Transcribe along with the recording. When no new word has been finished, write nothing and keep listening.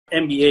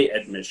MBA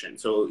admission.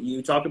 So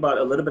you talked about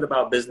a little bit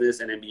about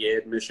business and MBA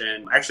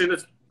admission. Actually,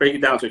 let's break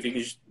it down. So if you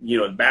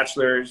could,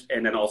 bachelor's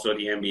and then also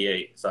the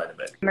MBA side of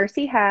it.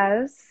 Mercy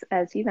has,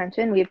 as you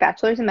mentioned, we have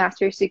bachelor's and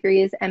master's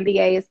degrees.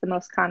 MBA is the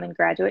most common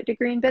graduate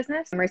degree in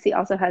business. Mercy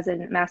also has a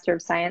Master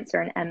of Science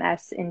or an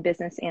MS in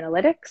Business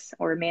Analytics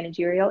or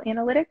Managerial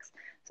Analytics.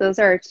 So those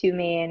are our two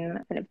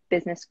main kind of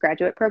business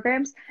graduate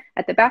programs.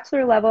 At the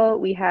bachelor level,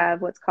 we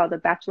have what's called a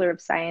Bachelor of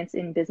Science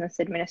in Business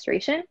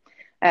Administration.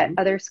 At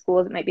other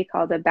schools, it might be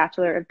called a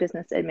Bachelor of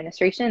Business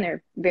Administration.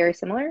 They're very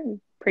similar,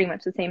 pretty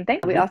much the same thing.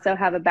 We also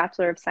have a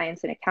Bachelor of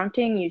Science in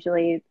Accounting.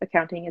 Usually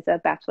accounting is a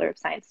Bachelor of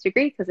Science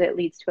degree because it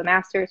leads to a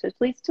master's, which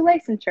leads to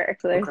licensure.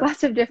 So there's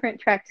lots of different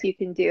tracks you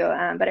can do.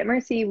 But at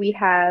Mercy, we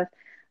have,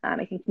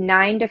 I think,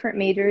 9 different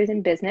majors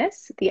in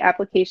business. The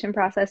application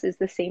process is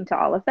the same to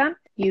all of them.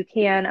 You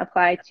can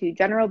apply to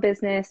general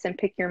business and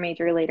pick your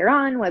major later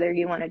on, whether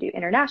you want to do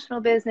international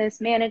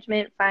business,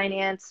 management,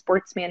 finance,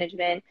 sports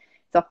management.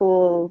 It's a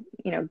whole,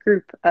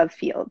 group of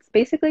fields.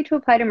 Basically, to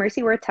apply to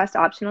Mercy, we're a test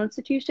optional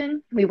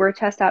institution. We were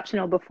test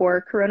optional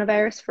before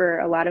coronavirus for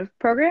a lot of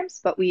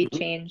programs, but we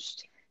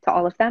changed to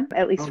all of them,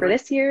 at least for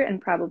this year and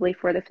probably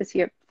for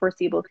the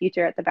foreseeable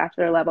future at the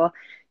bachelor level.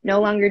 No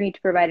longer need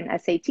to provide an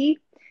SAT,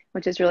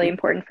 which is really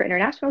important for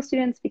international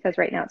students because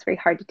right now it's very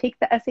hard to take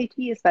the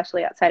SAT,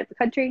 especially outside of the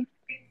country.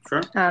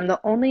 Sure. The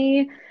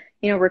only,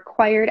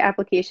 required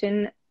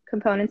application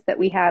components that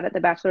we have at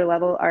the bachelor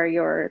level are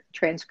your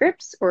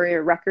transcripts or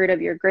your record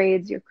of your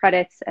grades, your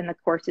credits, and the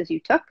courses you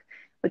took,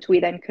 which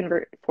we then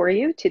convert for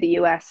you to the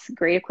US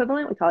grade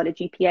equivalent. We call it a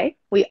GPA.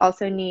 We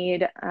also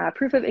need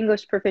proof of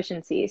English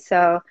proficiency.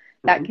 So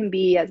that can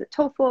be as a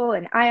TOEFL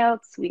and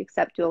IELTS. We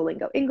accept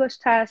Duolingo English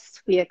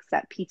tests. We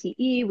accept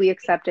PTE. We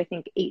accept, I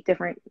think, 8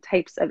 different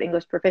types of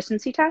English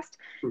proficiency tests.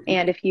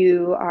 And if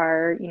you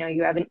are,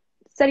 you haven't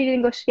studied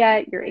English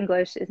yet, your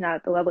English is not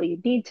at the level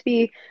you need to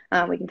be.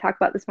 We can talk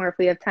about this more if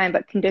we have time,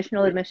 but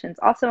conditional admission is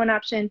also an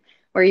option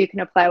where you can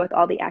apply with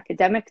all the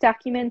academic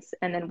documents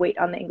and then wait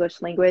on the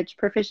English language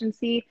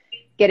proficiency,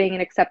 getting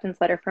an acceptance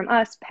letter from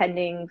us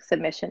pending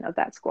submission of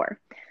that score.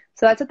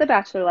 So that's at the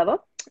bachelor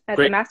level. At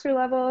the master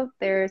level,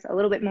 there's a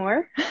little bit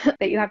more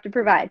that you have to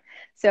provide.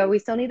 So we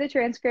still need the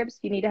transcripts.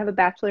 You need to have a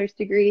bachelor's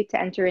degree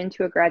to enter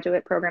into a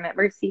graduate program at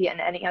Mercy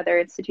and any other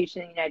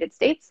institution in the United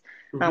States.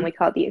 We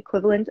call it the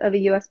equivalent of a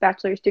U.S.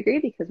 bachelor's degree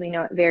because we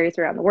know it varies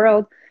around the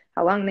world,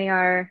 how long they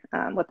are,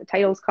 what the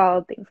title's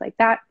called, things like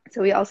that.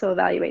 So we also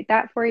evaluate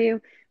that for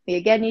you. We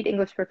again need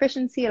English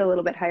proficiency at a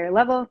little bit higher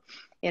level.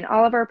 In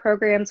all of our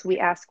programs, we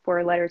ask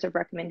for letters of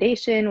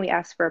recommendation. We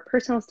ask for a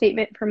personal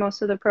statement for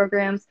most of the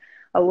programs.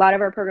 A lot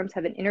of our programs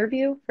have an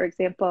interview. For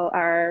example,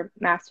 our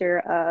Master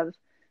of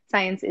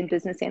Science in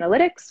Business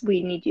Analytics,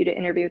 we need you to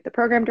interview with the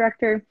program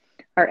director.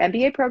 Our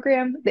MBA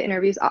program, the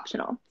interview is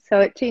optional. So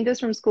it changes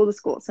from school to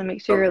school. So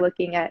make sure you're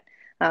looking at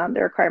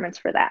the requirements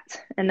for that.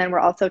 And then we're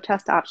also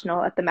test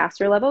optional at the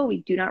master level. We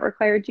do not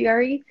require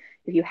GRE.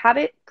 If you have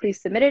it, please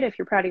submit it if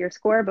you're proud of your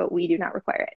score, but we do not require it.